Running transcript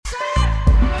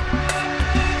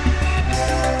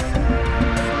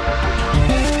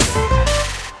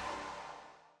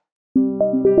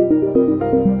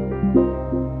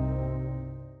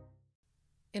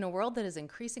In a world that is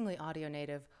increasingly audio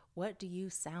native, what do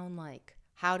you sound like?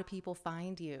 How do people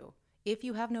find you? If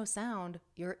you have no sound,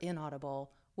 you're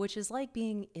inaudible, which is like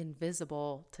being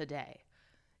invisible today.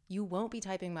 You won't be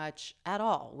typing much at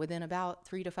all within about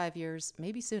 3 to 5 years,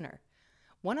 maybe sooner.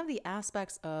 One of the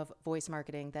aspects of voice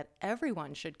marketing that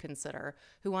everyone should consider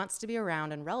who wants to be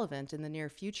around and relevant in the near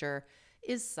future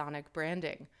is sonic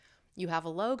branding. You have a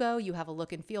logo, you have a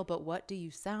look and feel, but what do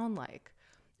you sound like?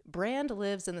 Brand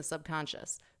lives in the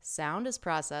subconscious. Sound is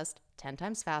processed 10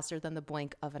 times faster than the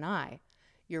blink of an eye.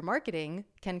 Your marketing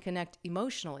can connect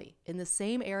emotionally in the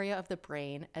same area of the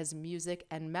brain as music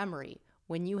and memory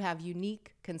when you have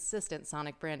unique, consistent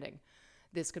sonic branding.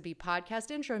 This could be podcast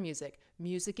intro music,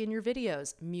 music in your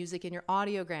videos, music in your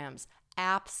audiograms,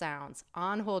 app sounds,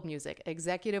 on-hold music,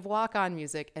 executive walk-on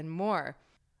music, and more.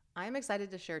 I'm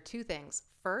excited to share 2 things.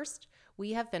 First,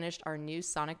 we have finished our new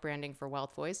sonic branding for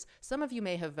Wealth Voice. Some of you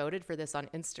may have voted for this on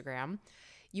Instagram.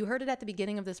 You heard it at the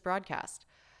beginning of this broadcast.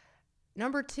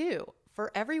 Number 2,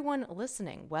 for everyone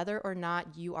listening, whether or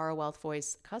not you are a Wealth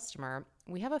Voice customer,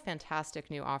 we have a fantastic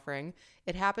new offering.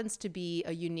 It happens to be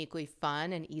a uniquely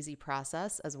fun and easy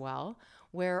process as well,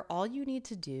 where all you need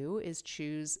to do is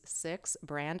choose 6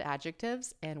 brand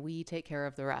adjectives and we take care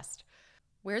of the rest.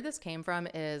 Where this came from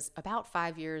is about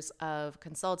 5 years of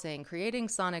consulting, creating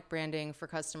sonic branding for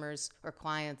customers or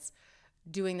clients,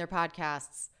 doing their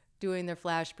podcasts, doing their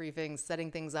flash briefings,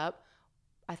 setting things up.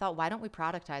 I thought, why don't we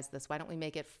productize this? Why don't we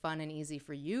make it fun and easy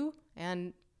for you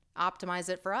and optimize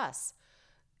it for us?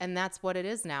 And that's what it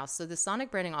is now. So the sonic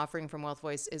branding offering from Wealth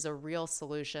Voice is a real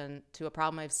solution to a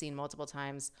problem I've seen multiple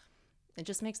times. It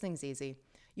just makes things easy.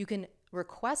 You can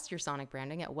request your sonic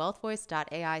branding at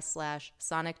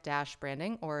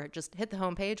wealthvoice.ai/sonic-branding, or just hit the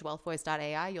homepage,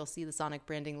 wealthvoice.ai. You'll see the sonic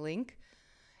branding link.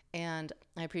 And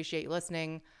I appreciate you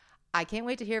listening. I can't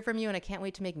wait to hear from you, and I can't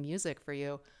wait to make music for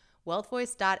you.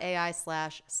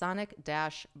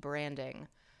 wealthvoice.ai/sonic-branding.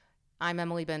 I'm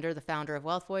Emily Binder, the founder of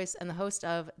Wealth Voice and the host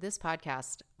of this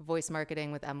podcast, Voice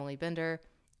Marketing with Emily Binder.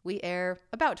 We air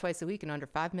about twice a week in under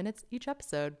 5 minutes each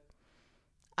episode.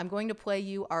 I'm going to play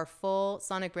you our full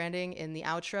sonic branding in the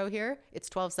outro here. It's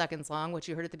 12 seconds long. What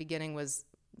you heard at the beginning was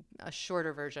a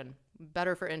shorter version,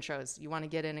 better for intros. You want to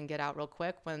get in and get out real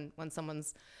quick when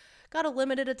someone's got a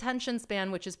limited attention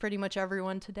span, which is pretty much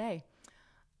everyone today.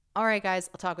 All right, guys,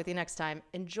 I'll talk with you next time.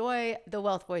 Enjoy the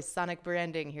Wealth Voice sonic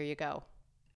branding. Here you go.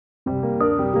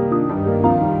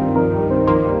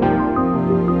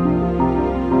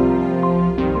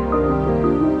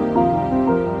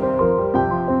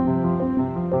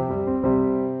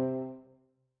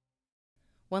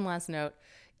 One last note.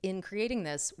 In creating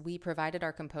this, we provided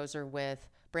our composer with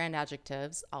brand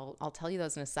adjectives. I'll tell you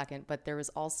those in a second, but there was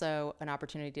also an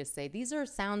opportunity to say, these are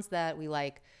sounds that we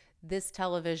like. This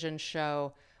television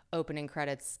show opening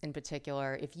credits in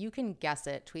particular, if you can guess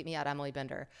it, tweet me at Emily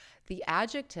Binder. The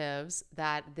adjectives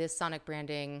that this sonic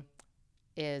branding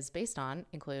is based on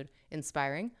include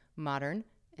inspiring, modern,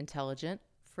 intelligent,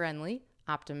 friendly,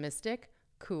 optimistic,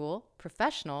 cool,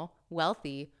 professional,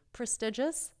 wealthy,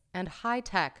 prestigious, and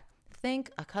high-tech.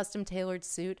 Think a custom-tailored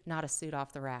suit, not a suit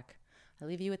off the rack. I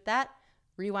leave you with that.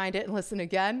 Rewind it and listen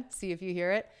again. See if you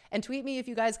hear it. And tweet me if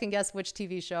you guys can guess which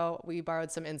TV show we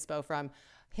borrowed some inspo from.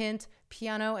 Hint,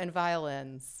 piano and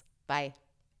violins. Bye.